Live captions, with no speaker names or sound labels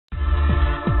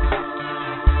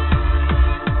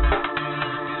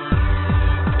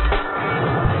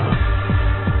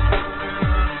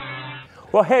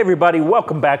Well, hey everybody,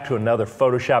 welcome back to another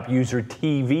Photoshop User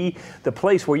TV, the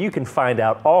place where you can find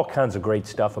out all kinds of great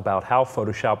stuff about how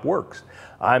Photoshop works.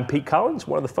 I'm Pete Collins,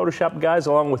 one of the Photoshop guys,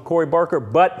 along with Corey Barker.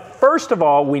 But first of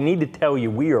all, we need to tell you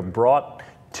we are brought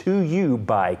to you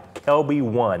by Kelby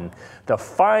One, the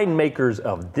fine makers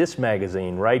of this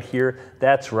magazine right here.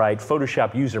 That's right,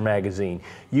 Photoshop User Magazine.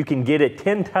 You can get it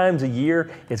 10 times a year.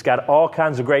 It's got all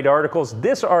kinds of great articles.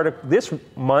 This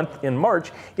month in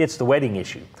March, it's the wedding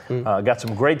issue. Got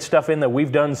some great stuff in there.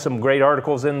 We've done some great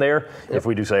articles in there, if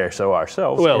we do say so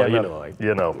ourselves. Well,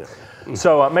 you know.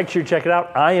 So make sure you check it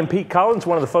out. I am Pete Collins,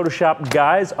 one of the Photoshop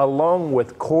guys, along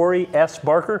with Corey S.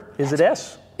 Barker. Is it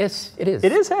S? Yes, it is.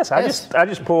 It is S. I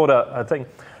just pulled a thing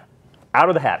out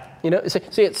of the hat. You know,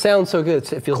 see, it sounds so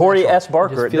good. It feels Corey natural. S.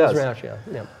 Barker. It feels does. natural.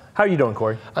 Yeah. How are you doing,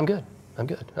 Corey? I'm good. I'm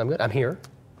good. I'm good. I'm here.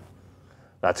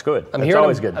 That's good. That's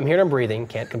always good. I'm here and I'm breathing.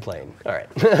 Can't complain. All right.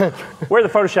 We're the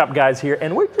Photoshop guys here,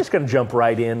 and we're just going to jump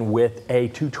right in with a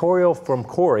tutorial from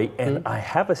Corey, and I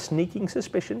have a sneaking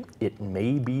suspicion it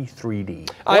may be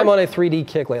 3D. I am on a 3D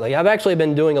kick lately. I've actually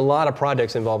been doing a lot of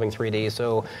projects involving 3D,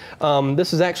 so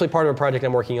this is actually part of a project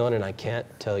I'm working on, and I can't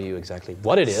tell you exactly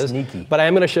what it is. Sneaky. But I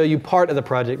am going to show you part of the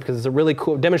project because it's a really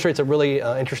cool, demonstrates a really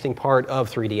interesting part of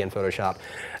 3D in Photoshop.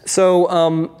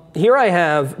 So here I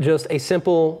have just a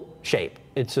simple shape.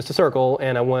 It's just a circle,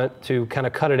 and I want to kind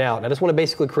of cut it out. And I just want to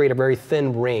basically create a very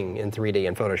thin ring in 3D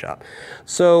in Photoshop.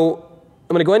 So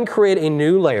I'm going to go ahead and create a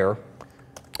new layer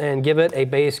and give it a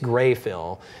base gray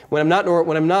fill. When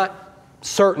I'm not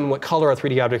certain what color a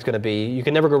 3D object is going to be, you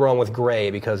can never go wrong with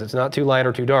gray because it's not too light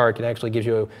or too dark. It actually gives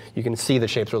you, you can see the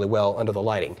shapes really well under the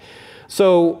lighting.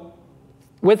 So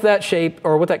with that shape,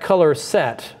 or with that color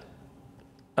set,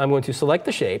 I'm going to select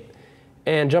the shape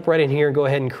and jump right in here and go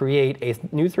ahead and create a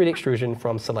new 3D extrusion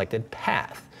from selected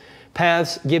path.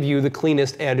 Paths give you the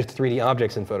cleanest edged 3D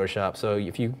objects in Photoshop, so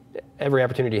if you every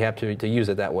opportunity you have to use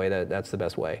it that way, that's the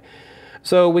best way.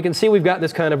 So we can see we've got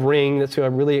this kind of ring that's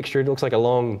really extruded. It looks like a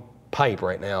long pipe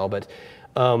right now, but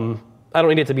I don't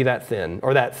need it to be that thin,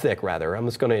 or that thick rather. I'm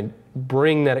just going to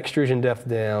bring that extrusion depth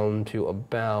down to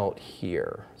about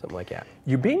here, something like that.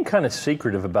 You're being kind of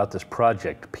secretive about this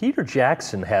project. Peter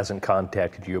Jackson hasn't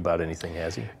contacted you about anything,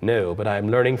 has he? No, but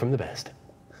I'm learning from the best.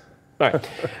 All right,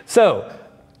 so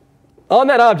on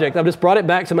that object, I've just brought it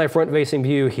back to my front-facing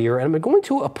view here, and I'm going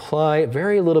to apply a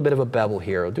very little bit of a bevel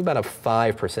here. I'll do about a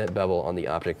 5% bevel on the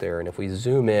object there, and if we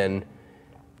zoom in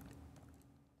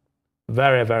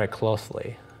very, very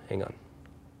closely, hang on.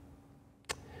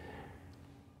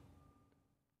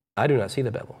 I do not see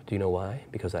the bevel. Do you know why?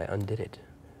 Because I undid it.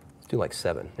 Let's do like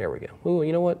 7. There we go. Ooh,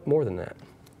 you know what? More than that.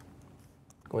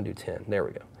 I'm going to do 10. There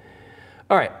we go.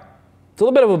 All right. It's a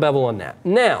little bit of a bevel on that.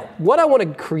 Now, what I want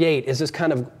to create is this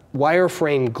kind of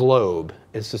wireframe globe.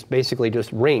 It's just basically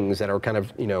just rings that are kind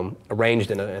of, you know,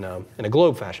 arranged in a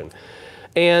globe fashion.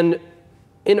 And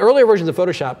in earlier versions of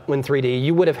Photoshop, when 3D,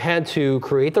 you would have had to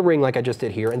create the ring like I just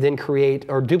did here, and then create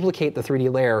or duplicate the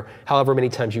 3D layer however many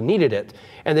times you needed it,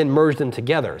 and then merge them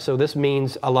together. So this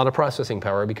means a lot of processing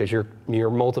power because you're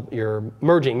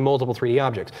merging multiple 3D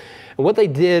objects. And what they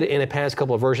did in the past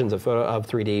couple of versions of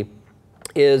 3D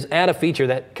is add a feature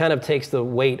that kind of takes the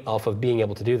weight off of being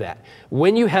able to do that.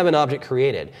 When you have an object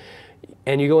created,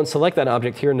 and you go and select that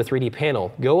object here in the 3D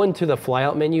panel, go into the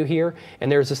flyout menu here,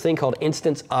 and there's this thing called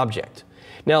Instance Object.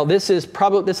 Now this is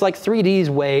like 3D's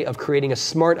way of creating a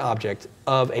smart object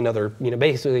of another, you know,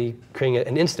 basically creating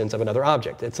an instance of another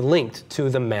object. It's linked to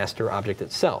the master object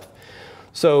itself.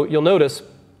 So you'll notice,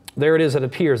 there it is, it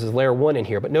appears as layer 1 in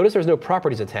here, but notice there's no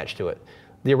properties attached to it.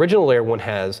 The original layer 1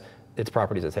 has its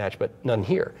properties attached, but none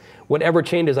here. Whatever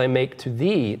changes I make to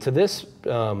this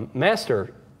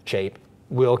master shape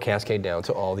will cascade down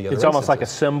to all the other It's almost instances. like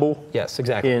a symbol. Yes,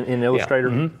 exactly. In Illustrator.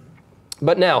 Yeah.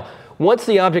 But now, once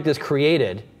the object is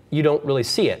created, you don't really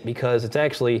see it because it's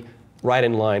actually right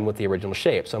in line with the original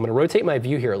shape. So I'm going to rotate my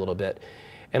view here a little bit,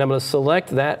 and I'm going to select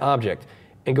that object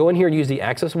and go in here and use the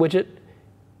axis widget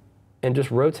and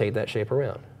just rotate that shape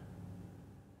around.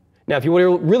 Now, if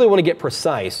you really want to get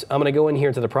precise, I'm going to go in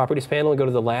here to the Properties panel and go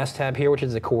to the last tab here, which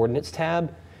is the Coordinates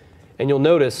tab, and you'll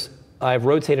notice I've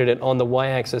rotated it on the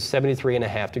y-axis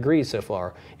 73.5 degrees so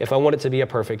far. If I want it to be a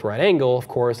perfect right angle, of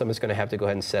course, I'm just going to have to go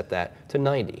ahead and set that to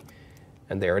 90.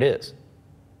 And there it is.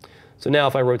 So now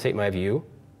if I rotate my view,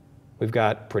 we've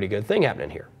got a pretty good thing happening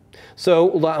here.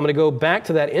 So I'm going to go back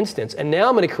to that instance, and now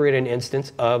I'm going to create an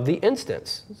instance of the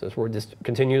instance. So we're just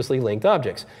continuously linked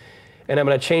objects. And I'm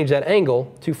going to change that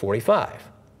angle to 45.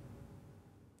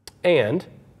 And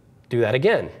do that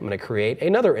again. I'm going to create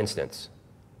another instance.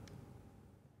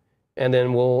 And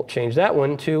then we'll change that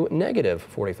one to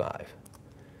 -45.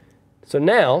 So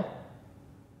now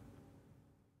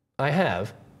I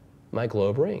have my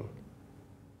globe ring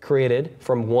created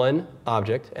from one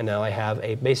object, and now I have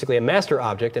basically a master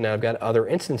object, and now I've got other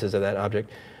instances of that object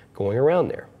going around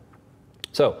there.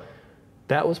 So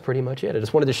that was pretty much it. I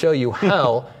just wanted to show you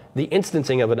how the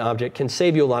instancing of an object can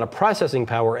save you a lot of processing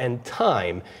power and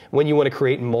time when you want to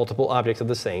create multiple objects of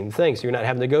the same thing. So you're not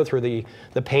having to go through the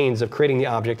pains of creating the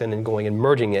object and then going and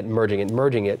merging it,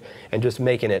 and just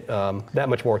making it that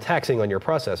much more taxing on your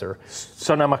processor.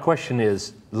 So now my question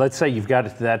is, let's say you've got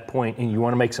it to that point and you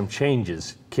want to make some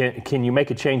changes. Can you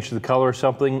make a change to the color or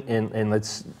something, and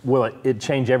will it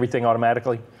change everything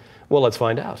automatically? Well, let's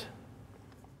find out.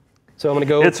 So I'm going to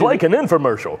go. It's like an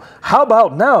infomercial. How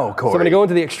about now, Corey? So I'm going to go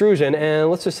into the extrusion,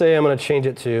 and let's just say I'm going to change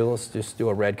it to, let's just do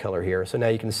a red color here. So now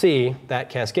you can see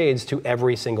that cascades to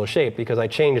every single shape because I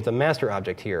changed the master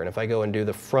object here. And if I go and do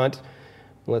the front,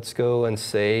 let's go and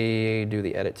say, do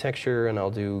the edit texture, and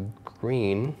I'll do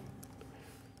green.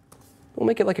 We'll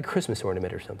make it like a Christmas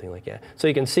ornament or something like that. So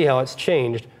you can see how it's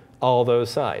changed all those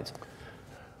sides.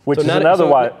 Which is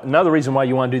another reason why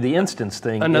you want to do the instance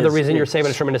thing. Another reason you're saving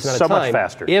a tremendous amount of time. So much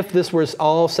faster. If this was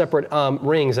all separate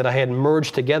rings that I had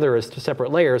merged together as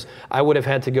separate layers, I would have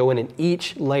had to go in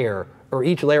each layer or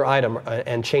each layer item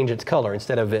and change its color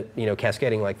instead of it,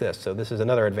 cascading like this. So this is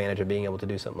another advantage of being able to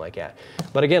do something like that.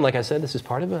 But again, like I said, this is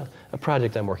part of a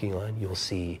project I'm working on. You'll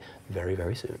see very,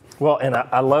 very soon. Well, and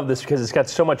I love this because it's got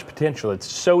so much potential. It's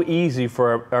so easy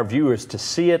for our viewers to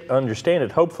see it, understand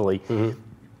it, hopefully. Mm-hmm.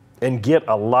 And get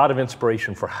a lot of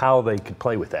inspiration for how they could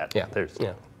play with that. Yeah,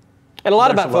 And a lot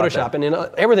about Photoshop, and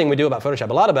everything we do about Photoshop,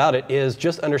 a lot about it is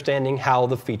just understanding how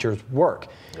the features work.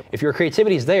 Yep. If your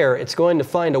creativity is there, it's going to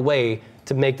find a way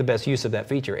to make the best use of that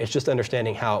feature. It's just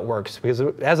understanding how it works. Because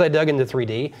as I dug into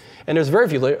 3D, and there's very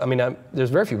few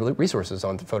resources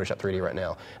on Photoshop 3D right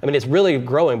now. I mean, it's really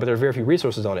growing, but there's very few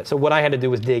resources on it. So what I had to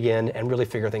do was dig in and really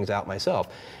figure things out myself.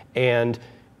 And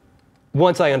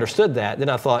once I understood that, then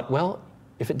I thought, well,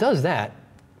 if it does that,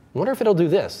 I wonder if it'll do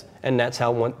this. And that's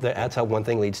how one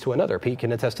thing leads to another. Pete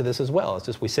can attest to this as well. It's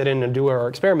just we sit in and do our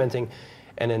experimenting,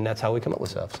 and then that's how we come up with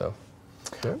stuff. So,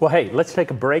 yeah. Well, hey, let's take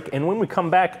a break. And when we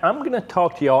come back, I'm going to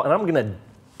talk to y'all, and I'm going to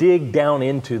dig down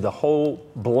into the whole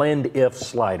blend if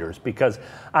sliders, because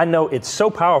I know it's so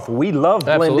powerful. We love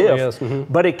blend if, yes.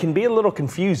 Mm-hmm. but it can be a little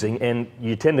confusing, and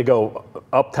you tend to go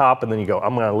up top, and then you go,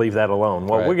 I'm going to leave that alone.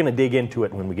 Well, we're going to dig into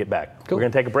it when we get back. Cool. We're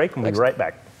going to take a break, and we'll be right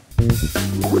back.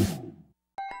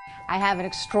 I have an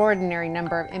extraordinary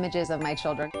number of images of my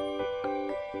children.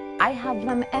 I have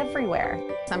them everywhere.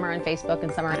 Some are on Facebook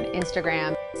and some are on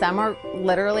Instagram. Some are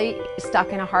literally stuck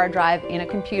in a hard drive in a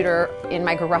computer in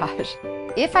my garage.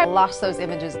 If I lost those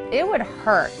images, it would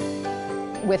hurt.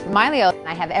 With Mylio,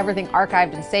 I have everything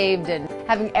archived and saved, and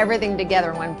having everything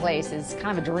together in one place is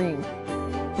kind of a dream.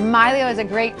 Mylio is a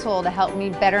great tool to help me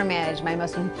better manage my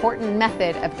most important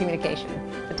method of communication,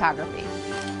 photography.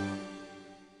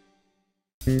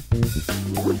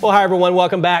 Well, hi everyone,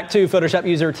 welcome back to Photoshop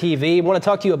User TV. I want to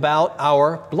talk to you about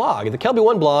our blog. The Kelby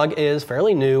One blog is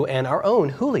fairly new, and our own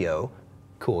Julio,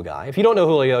 cool guy. If you don't know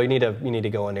Julio, you need to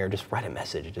go in there, just write a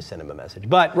message, just send him a message.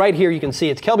 But right here you can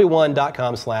see it's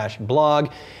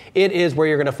kelby1.com/blog. It is where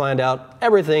you're going to find out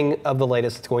everything of the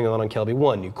latest that's going on Kelby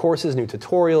One. New courses, new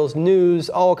tutorials, news,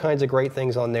 all kinds of great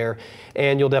things on there.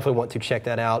 And you'll definitely want to check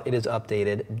that out. It is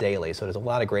updated daily, so there's a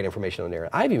lot of great information on there.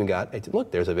 I've even got, look,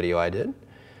 there's a video I did.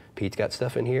 Pete's got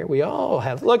stuff in here. We all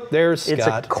have, look, there's Scott. It's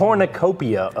a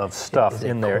cornucopia of stuff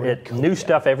in there. New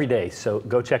stuff every day, so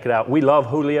go check it out. We love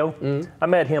Julio. Mm-hmm. I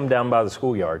met him down by the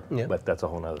schoolyard, but that's a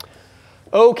whole nother.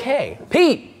 Okay,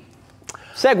 Pete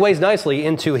segues nicely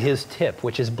into his tip,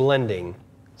 which is blending,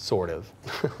 sort of.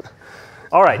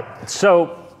 All right,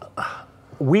 so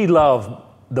we love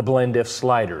the blend if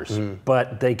sliders,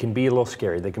 but they can be a little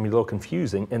scary. They can be a little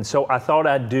confusing, and so I thought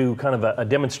I'd do kind of a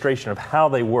demonstration of how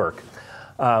they work.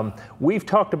 We've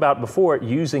talked about before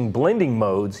using blending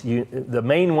modes. The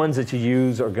main ones that you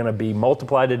use are going to be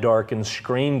multiply to darken,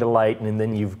 screen to lighten, and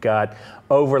then you've got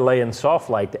overlay and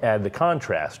soft light to add the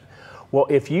contrast. Well,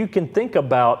 if you can think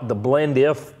about the blend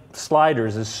if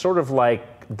sliders as sort of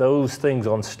like those things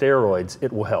on steroids,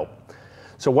 it will help.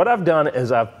 So what I've done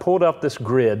is I've pulled up this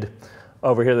grid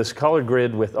over here, this colored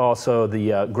grid with also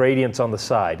the gradients on the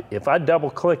side. If I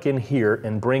double click in here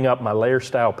and bring up my layer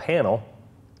style panel,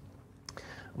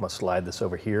 I'm going to slide this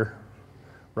over here,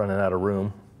 running out of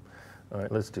room. All right,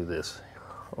 let's do this.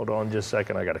 Hold on just a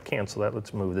second, I got to cancel that.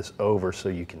 Let's move this over so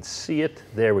you can see it.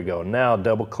 There we go. Now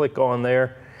double click on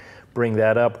there, bring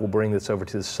that up. We'll bring this over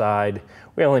to the side.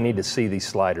 We only need to see these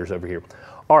sliders over here.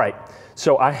 All right,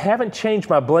 so I haven't changed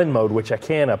my blend mode, which I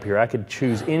can up here. I could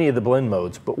choose any of the blend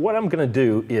modes, but what I'm going to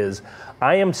do is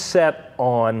I am set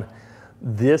on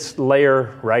this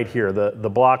layer right here, the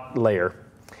block layer.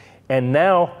 And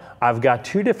now I've got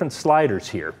two different sliders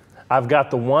here. I've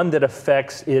got the one that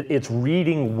affects, it's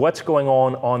reading what's going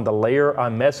on the layer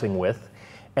I'm messing with,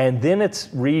 and then it's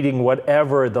reading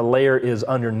whatever the layer is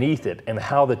underneath it and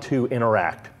how the two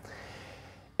interact.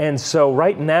 And so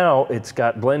right now it's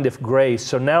got blend if gray.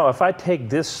 So now if I take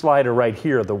this slider right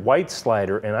here, the white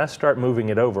slider, and I start moving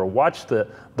it over, watch the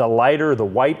lighter, the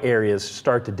white areas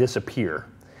start to disappear.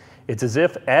 It's as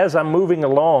if as I'm moving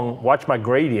along, watch my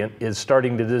gradient is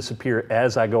starting to disappear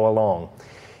as I go along.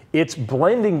 It's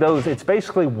blending those, it's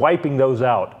basically wiping those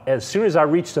out. As soon as I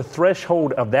reach the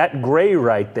threshold of that gray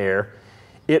right there,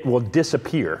 it will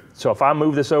disappear. So if I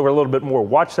move this over a little bit more,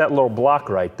 watch that little block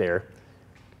right there,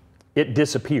 it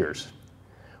disappears.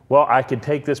 Well, I could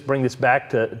take this, bring this back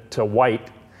to white.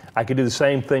 I could do the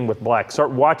same thing with black.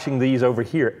 Start watching these over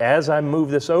here. As I move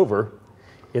this over,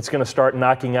 it's going to start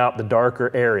knocking out the darker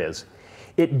areas.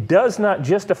 It does not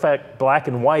just affect black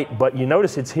and white, but you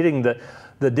notice it's hitting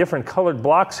the different colored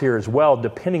blocks here as well,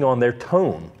 depending on their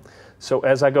tone. So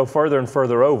as I go further and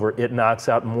further over, it knocks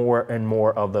out more and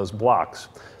more of those blocks.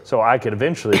 So I could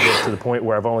eventually get to the point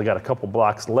where I've only got a couple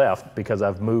blocks left because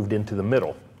I've moved into the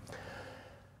middle.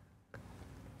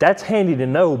 That's handy to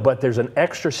know, but there's an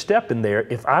extra step in there.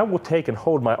 If I will take and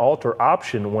hold my Alter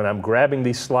option when I'm grabbing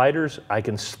these sliders, I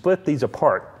can split these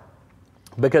apart.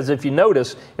 Because if you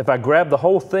notice, if I grab the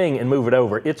whole thing and move it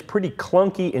over, it's pretty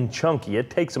clunky and chunky. It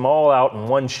takes them all out in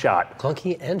one shot.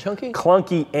 Clunky and chunky?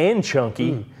 Clunky and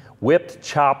chunky, whipped,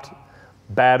 chopped,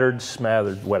 battered,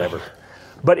 smothered, whatever.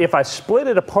 But if I split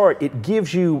it apart, it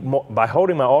gives you, by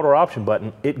holding my Alter option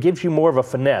button, it gives you more of a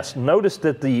finesse. Notice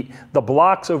that the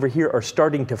blocks over here are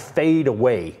starting to fade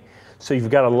away. So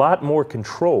you've got a lot more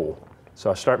control.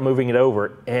 So I start moving it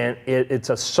over, and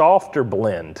it's a softer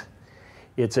blend.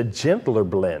 It's a gentler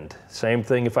blend. Same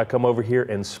thing if I come over here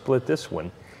and split this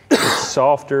one. It's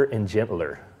softer and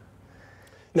gentler.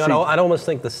 No, I'd almost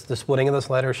think the splitting of the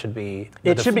slider should be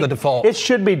the default. It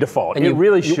should be default. And it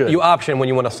really should. You option when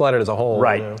you want to slide it as a whole.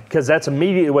 Right, because that's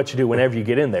immediately what you do whenever you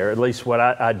get in there, at least what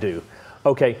I do.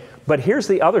 Okay, but here's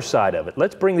the other side of it.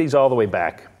 Let's bring these all the way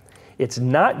back. It's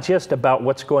not just about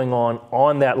what's going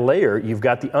on that layer. You've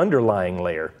got the underlying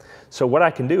layer. So what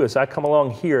I can do is I come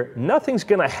along here. Nothing's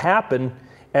going to happen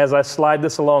as I slide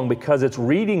this along because it's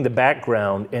reading the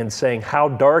background and saying how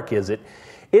dark is it.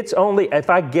 It's only, if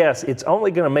I guess, it's only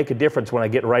going to make a difference when I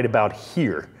get right about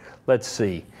here. Let's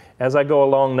see. As I go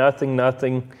along, nothing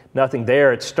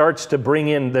there. It starts to bring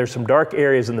in, there's some dark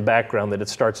areas in the background that it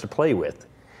starts to play with.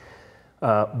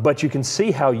 But you can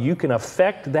see how you can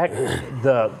affect that,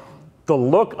 the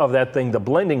look of that thing, the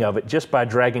blending of it, just by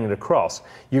dragging it across.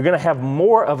 You're going to have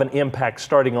more of an impact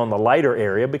starting on the lighter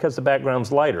area because the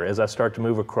background's lighter. As I start to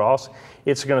move across,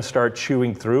 it's going to start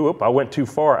chewing through. Oop, I went too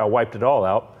far. I wiped it all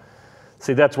out.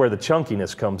 See, that's where the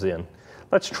chunkiness comes in.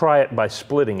 Let's try it by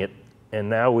splitting it, and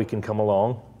now we can come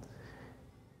along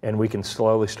and we can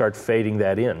slowly start fading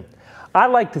that in. I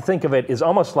like to think of it as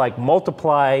almost like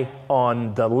multiply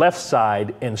on the left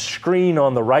side and screen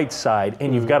on the right side,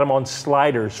 and you've got them on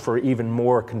sliders for even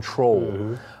more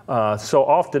control. So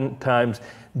oftentimes,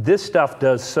 this stuff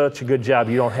does such a good job,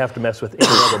 you don't have to mess with any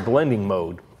other blending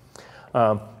mode.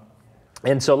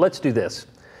 And so let's do this.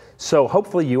 So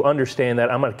hopefully you understand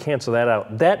that. I'm going to cancel that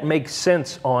out. That makes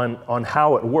sense on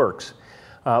how it works.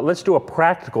 Let's do a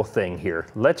practical thing here.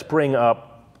 Let's bring up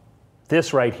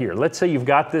this right here. Let's say you've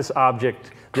got this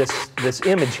object, this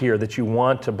image here that you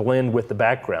want to blend with the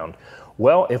background.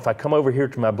 Well, if I come over here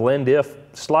to my blend if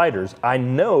sliders, I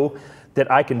know that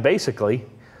I can basically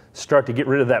start to get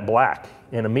rid of that black.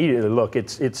 And immediately, look,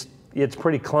 it's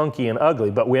pretty clunky and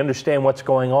ugly, but we understand what's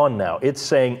going on now. It's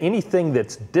saying anything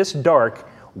that's this dark,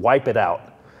 wipe it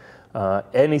out.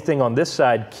 Anything on this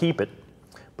side, keep it.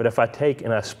 But if I take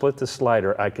and I split the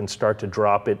slider, I can start to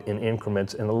drop it in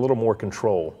increments and a little more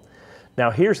control. Now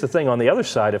here's the thing on the other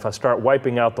side, if I start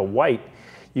wiping out the white,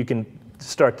 you can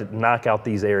start to knock out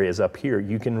these areas up here.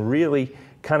 You can really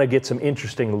kind of get some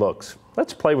interesting looks.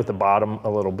 Let's play with the bottom a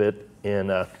little bit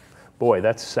and boy,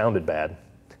 that sounded bad.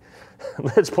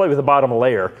 Let's play with the bottom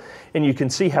layer and you can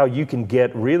see how you can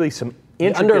get really some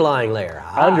underlying layer.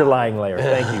 Underlying layer,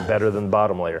 thank you, better than the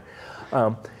bottom layer.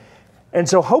 And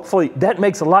so hopefully that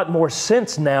makes a lot more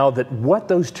sense now that what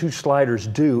those two sliders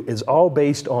do is all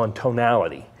based on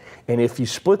tonality. And if you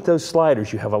split those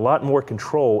sliders, you have a lot more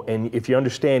control. And if you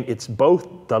understand it's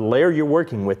both the layer you're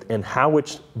working with and how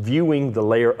it's viewing the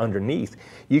layer underneath,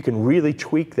 you can really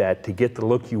tweak that to get the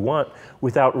look you want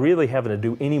without really having to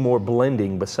do any more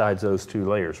blending besides those two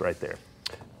layers right there.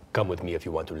 Come with me if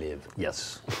you want to live.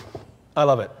 Yes. I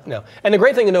love it. No. And the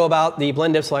great thing to know about the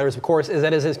blend diff sliders, of course, is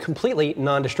that it is completely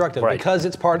non-destructive. Right. Because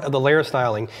it's part of the layer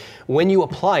styling. When you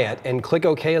apply it and click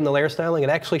OK on the layer styling, it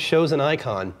actually shows an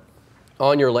icon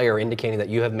on your layer indicating that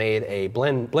you have made a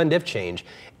blend diff change,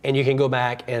 and you can go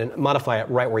back and modify it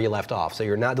right where you left off. So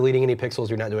you're not deleting any pixels,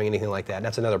 you're not doing anything like that. And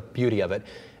that's another beauty of it,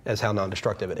 is how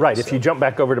non-destructive it is. Right, if you jump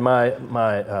back over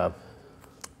to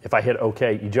if I hit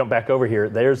OK, you jump back over here,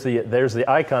 there's the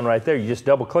icon right there. You just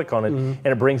double click on it, and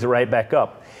it brings it right back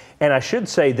up. And I should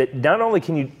say that not only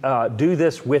can you do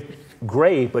this with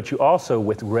gray, but you also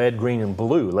with red, green, and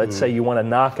blue. Let's say you want to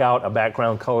knock out a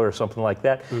background color or something like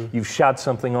that. You've shot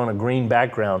something on a green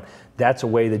background. That's a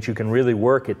way that you can really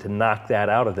work it to knock that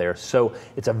out of there. So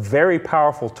it's a very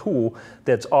powerful tool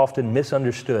that's often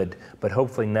misunderstood, but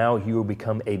hopefully now you will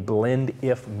become a blend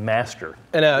if master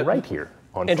right here.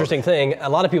 Interesting thing, a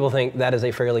lot of people think that is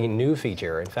a fairly new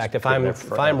feature. In fact, if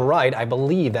I'm right, I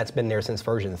believe that's been there since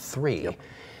version 3. Yep.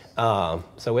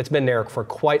 So it's been there for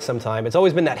quite some time. It's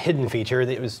always been that hidden feature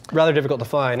that was rather difficult to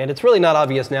find, and it's really not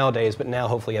obvious nowadays, but now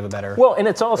hopefully you have a better... Well, and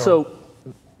it's also,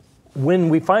 when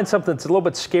we find something that's a little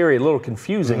bit scary, a little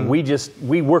confusing,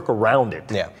 we work around it.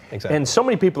 Yeah, exactly. And so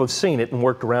many people have seen it and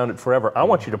worked around it forever. I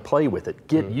want you to play with it,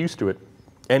 get used to it,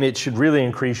 and it should really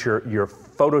increase your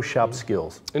Photoshop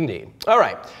skills. Indeed. All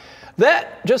right.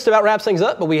 That just about wraps things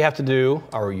up, but we have to do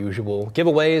our usual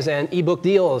giveaways and ebook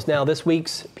deals. Now, this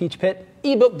week's Peach Pit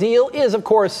ebook deal is, of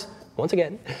course, once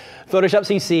again, Photoshop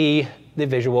CC, the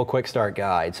Visual Quick Start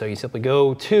Guide. So you simply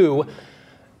go to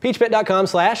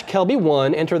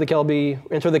peachpit.com/Kelby1, enter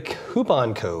the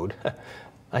coupon code.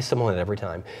 I stumble on it every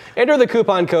time. Enter the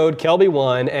coupon code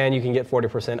Kelby1, and you can get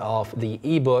 40% off the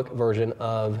ebook version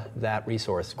of that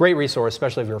resource. Great resource,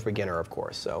 especially if you're a beginner, of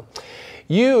course. So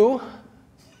you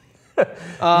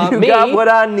got what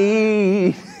I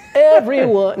need.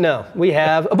 Everyone. No, we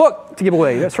have a book to give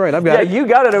away. That's right, I've got it. Yeah, you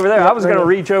got it over there. I was going to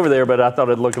reach over there, but I thought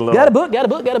it'd look a little... Got a book.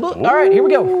 Ooh. All right, here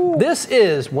we go. This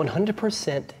is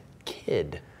 100%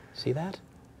 Kid. See that?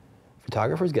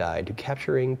 Photographer's Guide to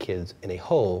Capturing Kids in a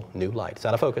Whole New Light. It's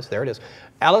out of focus. There it is.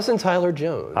 Allison Tyler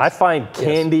Jones. I find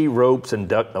candy, ropes, and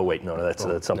duck... Oh, wait, no, that's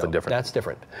something different. That's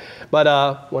different. But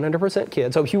 100%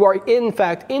 Kid. So if you are, in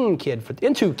fact,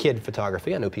 into kid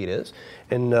photography, I know Pete is,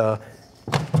 and I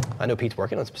know Pete's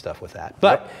working on some stuff with that.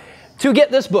 But to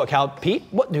get this book, Pete,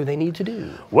 what do they need to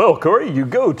do? Well, Corey, you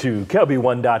go to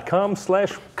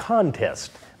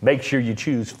kelby1.com/contest. Make sure you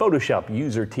choose Photoshop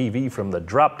User TV from the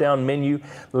drop-down menu.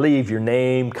 Leave your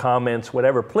name, comments,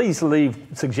 whatever. Please leave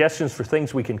suggestions for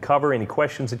things we can cover, any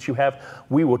questions that you have.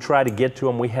 We will try to get to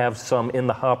them. We have some in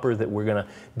the hopper that we're going to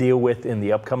deal with in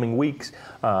the upcoming weeks.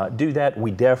 Do that. We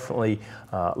definitely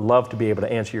love to be able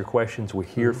to answer your questions. We're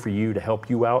here for you to help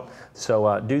you out.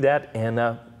 So do that,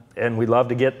 and we love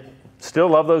to still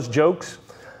love those jokes.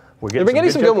 We're getting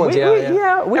some good ones. We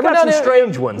got some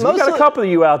strange ones. We got a couple of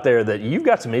you out there that you've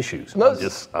got some issues. I'm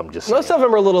just most of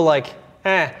them are a little like,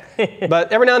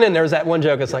 but every now and then there's that one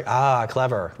joke. It's like,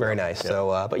 clever, very nice.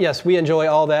 So, but yes, we enjoy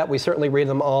all that. We certainly read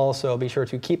them all. So be sure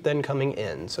to keep them coming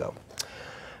in. So.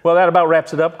 Well, that about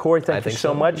wraps it up. Corey, thank you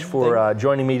so much for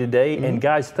joining me today. And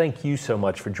guys, thank you so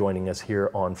much for joining us here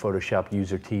on Photoshop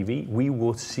User TV. We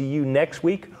will see you next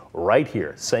week right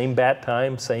here. Same bat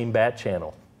time, same bat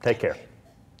channel. Take care.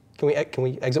 Can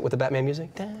we exit with the Batman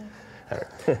music? All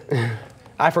right.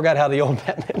 I forgot how the old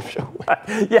Batman show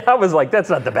went. Yeah, I was like, that's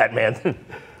not the Batman.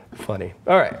 Funny.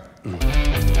 All right.